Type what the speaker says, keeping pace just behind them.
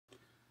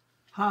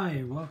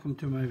Hi, welcome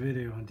to my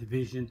video on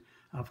division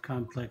of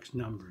complex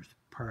numbers,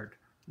 part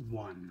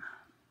 1.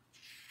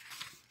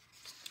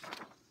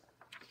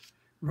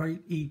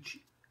 Write each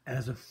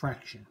as a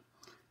fraction.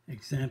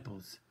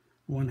 Examples: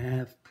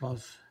 1/2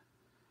 plus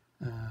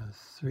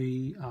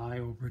 3i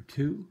over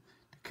 2.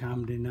 The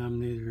common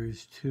denominator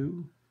is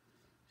 2,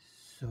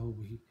 so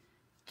we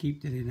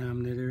keep the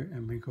denominator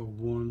and we go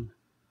 1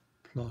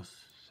 plus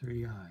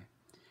 3i.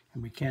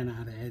 And we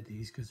cannot add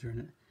these because they're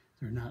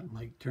not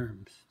like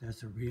terms.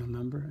 That's a real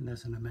number and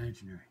that's an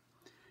imaginary.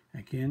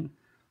 Again,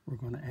 we're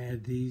going to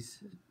add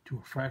these to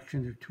a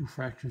fraction. There are two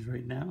fractions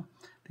right now.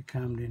 The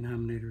common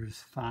denominator is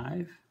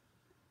 5.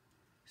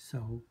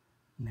 So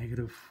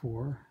negative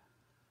 4,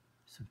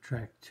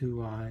 subtract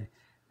 2i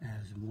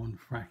as one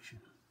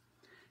fraction.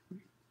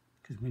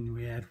 Because when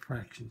we add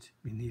fractions,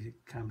 we need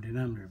a common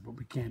denominator, but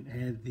we can't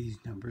add these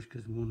numbers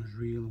because one is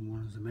real and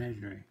one is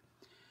imaginary.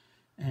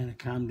 And a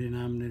common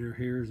denominator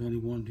here is only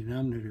one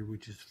denominator,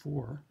 which is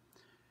 4.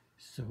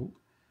 So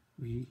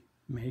we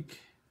make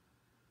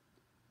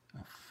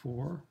a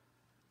 4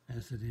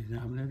 as the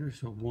denominator.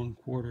 So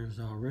 1/4 is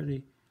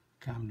already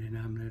common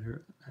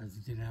denominator as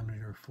the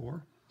denominator of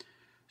 4.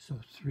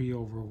 So 3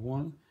 over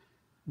 1.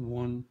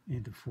 1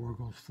 into 4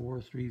 goes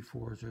 4. 3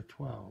 4s are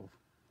 12.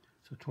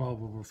 So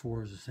 12 over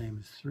 4 is the same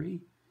as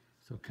 3.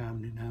 So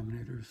common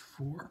denominator is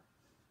 4.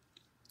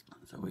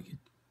 So we get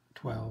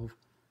 12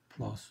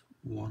 plus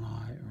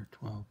 1i, or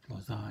 12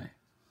 plus i.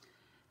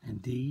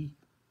 And D,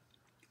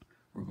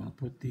 we're going to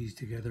put these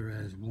together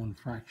as one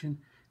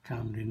fraction.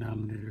 Common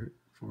denominator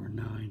for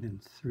 9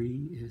 and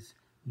 3 is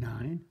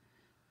 9.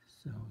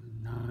 So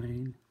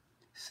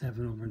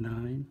 7 over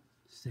 9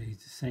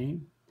 stays the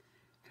same.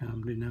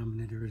 Common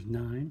denominator is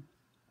 9.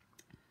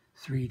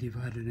 3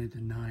 divided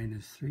into 9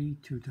 is 3.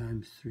 2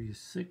 times 3 is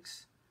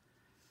 6.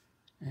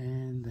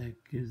 And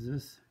that gives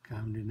us,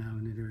 common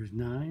denominator is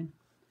 9.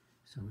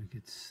 So we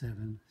get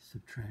 7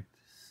 subtract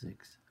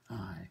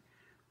 6i,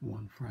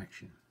 one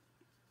fraction.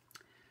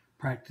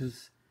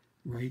 Practice,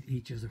 write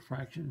each as a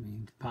fraction.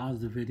 Means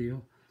pause the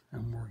video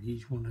and work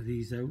each one of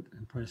these out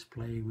and press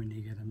play when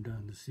you get them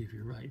done to see if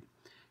you're right.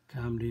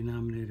 Common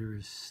denominator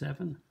is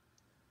 7.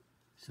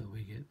 So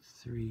we get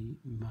 3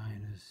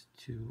 minus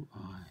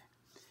 2i.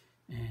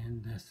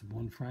 And that's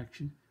one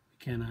fraction. We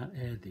cannot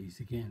add these.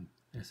 Again,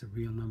 that's a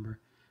real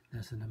number.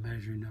 That's an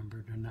imaginary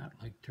number. They're not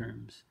like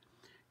terms.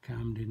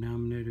 Common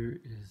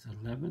denominator is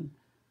 11.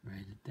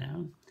 Write it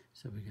down.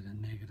 So we get a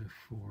negative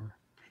 4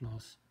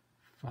 plus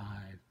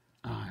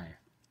 5i.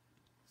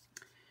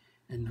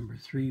 And number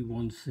 3,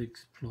 1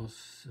 6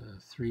 plus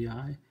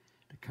 3i.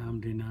 The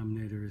common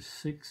denominator is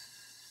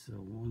 6.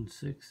 So 1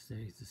 6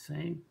 stays the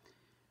same.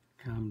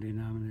 Common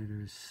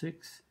denominator is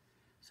 6.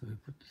 So we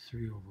put the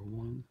 3 over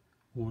 1.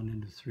 1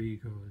 into 3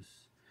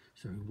 goes,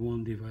 sorry,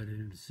 1 divided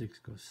into 6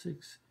 goes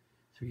 6.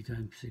 3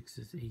 times 6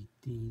 is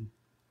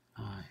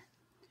 18i.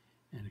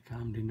 And the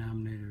common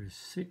denominator is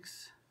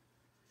 6.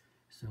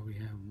 So we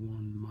have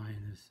 1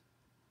 minus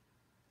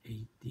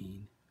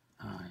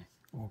 18i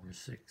over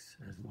 6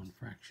 as one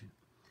fraction.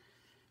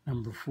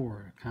 Number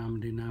 4, a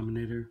common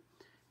denominator.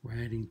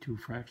 We're adding two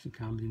fractions.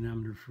 Common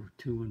denominator for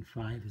 2 and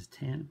 5 is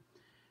 10.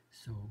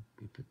 So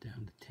we put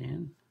down the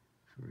 10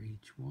 for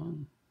each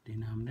one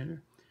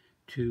denominator.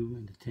 2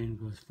 into 10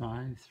 goes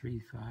 5. 3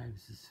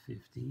 5s is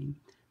 15.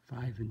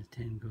 5 into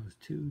 10 goes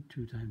 2.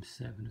 2 times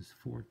 7 is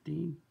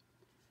 14.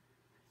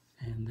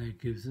 And that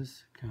gives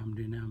us, common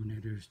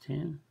denominator is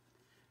 10.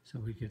 So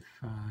we get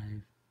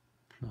 5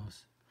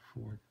 plus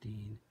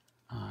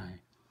 14i.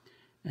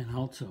 And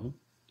also,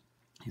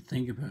 you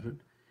think about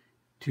it,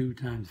 2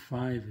 times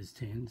 5 is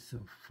 10.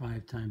 So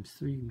 5 times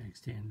 3 makes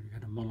 10. We've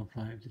got to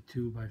multiply the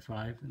 2 by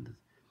 5 and the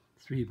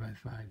 3 by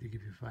 5 to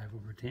give you 5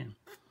 over 10.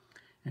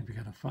 And if we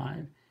got a 5,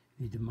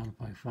 you need to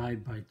multiply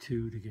 5 by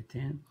 2 to get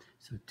 10.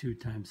 So 2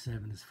 times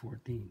 7 is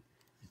 14.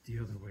 It's the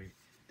other way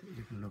that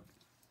you can look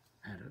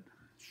at it.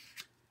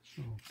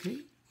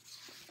 Okay.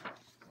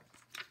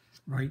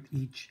 Write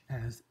each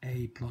as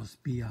a plus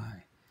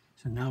bi.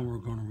 So now we're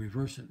going to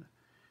reverse it.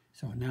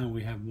 So now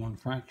we have one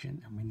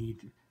fraction and we need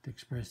to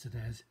express it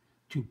as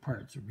two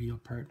parts, a real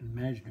part and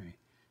imaginary.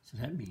 So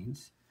that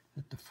means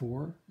that the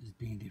 4 is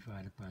being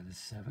divided by the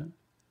 7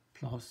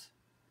 plus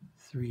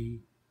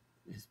 3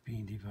 is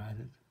being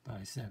divided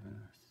by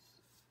 7,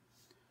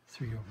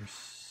 3 over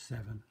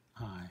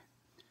 7i.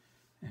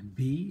 And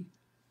b,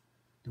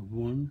 the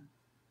 1,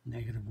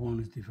 negative 1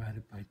 is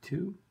divided by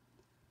 2,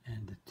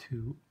 and the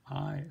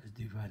 2i is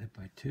divided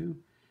by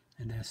 2,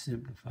 and that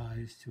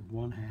simplifies to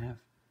 1/2,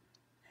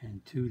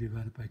 and 2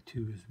 divided by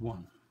 2 is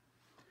 1.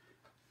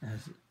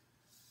 As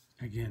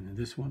again, in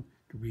this one,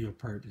 the real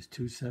part is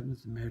 2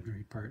 7ths, the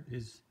imaginary part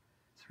is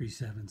 3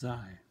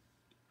 7ths.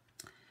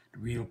 The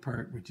real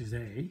part, which is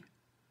a,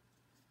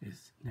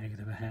 is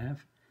negative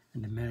 1/2,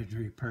 and the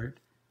imaginary part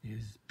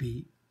is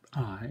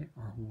bi,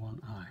 or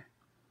 1i.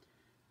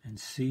 And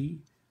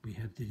c, we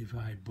have to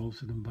divide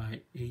both of them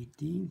by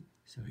 18,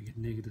 so we get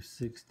negative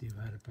 6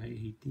 divided by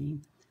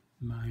 18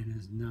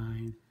 minus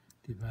 9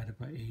 divided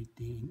by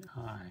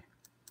 18i.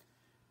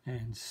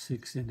 And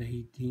 6 into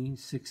 18,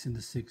 6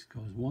 into 6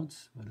 goes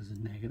once. What is a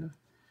negative?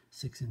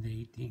 6 into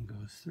 18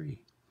 goes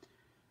 3.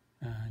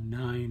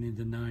 9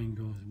 into 9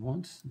 goes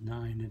once.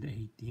 9 into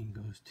 18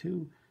 goes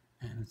 2.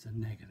 And it's a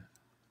negative.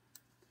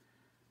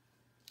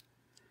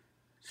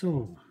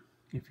 So,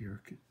 if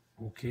you're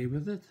okay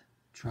with it,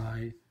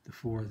 try the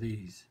 4 of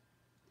these.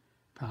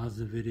 Pause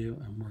the video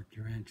and work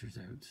your answers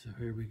out. So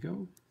here we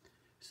go.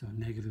 So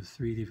negative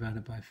 3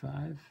 divided by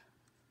 5.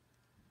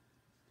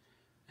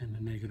 And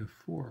the negative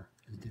 4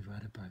 is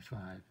divided by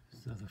 5.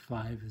 So the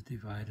 5 is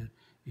divided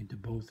into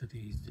both of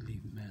these to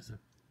leave them as a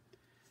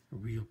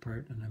real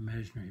part and an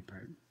imaginary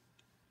part.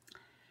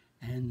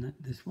 And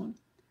this one,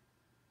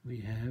 we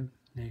have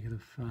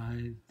negative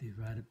 5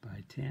 divided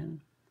by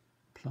 10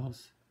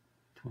 plus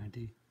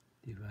 20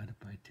 divided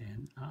by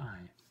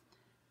 10i.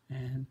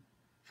 And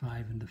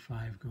 5 into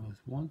 5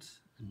 goes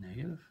once, a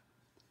negative.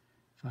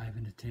 5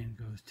 into 10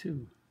 goes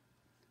 2.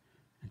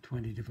 And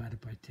 20 divided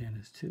by 10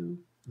 is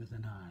 2 with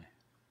an I.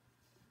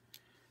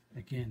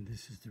 Again,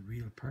 this is the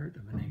real part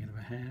of a negative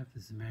a half.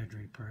 This is the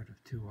imaginary part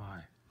of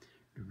 2i.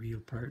 The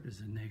real part is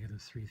a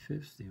negative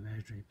 3/5. The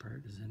imaginary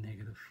part is a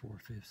negative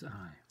 4/5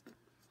 I.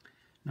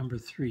 Number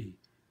 3,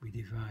 we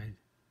divide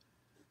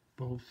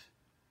both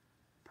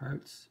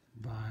parts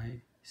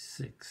by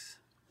 6.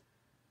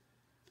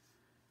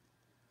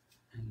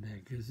 And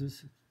that gives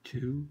us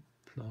 2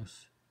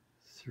 plus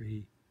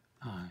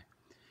 3i.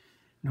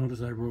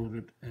 Notice I wrote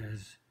it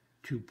as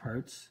 2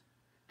 parts,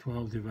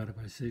 12 divided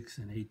by 6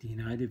 and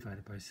 18i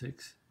divided by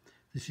 6.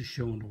 This is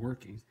showing the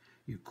workings.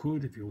 You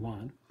could, if you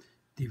want,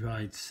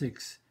 divide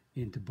 6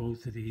 into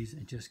both of these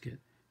and just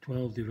get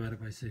 12 divided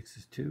by 6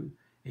 is 2,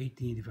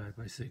 18 divided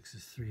by 6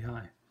 is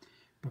 3i.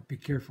 But be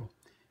careful.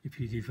 If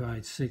you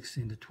divide 6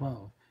 into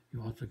 12,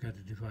 you also got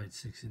to divide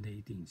 6 into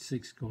 18.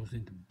 6 goes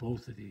into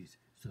both of these.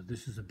 So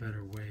this is a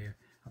better way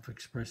of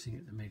expressing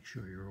it to make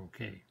sure you're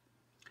okay.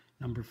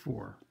 Number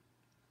 4.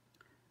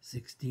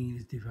 16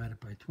 is divided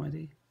by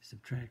 20.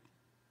 Subtract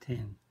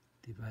 10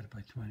 divided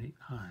by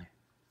 20i.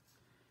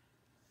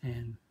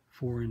 And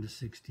 4 into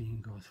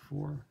 16 goes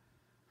 4.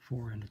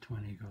 4 into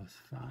 20 goes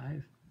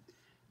 5.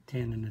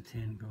 10 into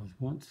 10 goes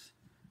once.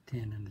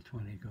 10 into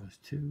 20 goes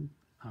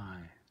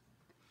 2i.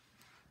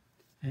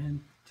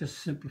 And just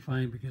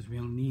simplifying, because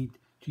we'll need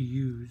to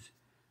use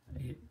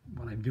it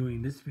when I'm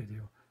doing this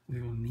video,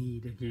 we will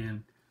need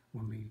again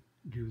when we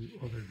do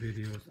other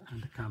videos on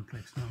the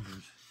complex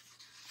numbers.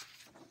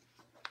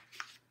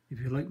 If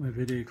you like my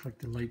video, click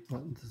the like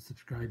button, the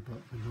subscribe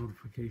button, the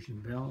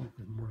notification bell,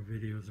 because more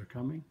videos are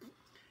coming.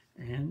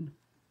 And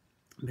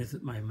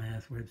visit my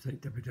math website,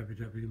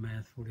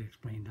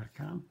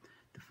 www.mathfullyexplained.com,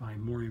 to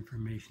find more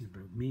information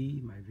about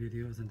me, my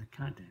videos, and the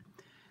content.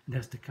 And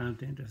that's the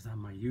content that's on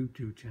my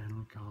YouTube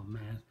channel called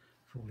Math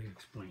Fully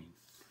Explained.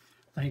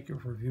 Thank you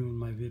for viewing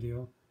my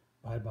video.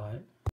 Bye-bye.